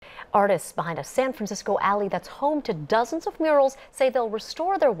Artists behind a San Francisco alley that's home to dozens of murals say they'll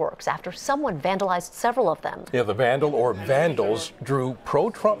restore their works after someone vandalized several of them. Yeah, the vandal or vandals drew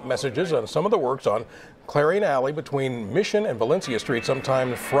pro-Trump messages on some of the works on Clarion Alley between Mission and Valencia Street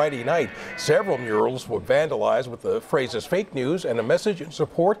sometime Friday night. Several murals were vandalized with the phrases fake news and a message in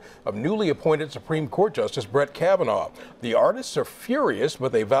support of newly appointed Supreme Court Justice Brett Kavanaugh. The artists are furious,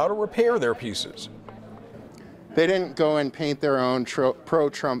 but they vow to repair their pieces. They didn't go and paint their own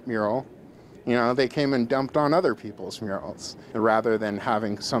pro-Trump mural. You know, they came and dumped on other people's murals. Rather than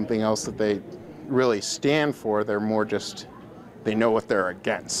having something else that they really stand for, they're more just, they know what they're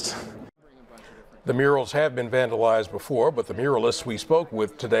against. The murals have been vandalized before, but the muralists we spoke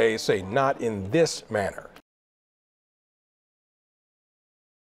with today say not in this manner.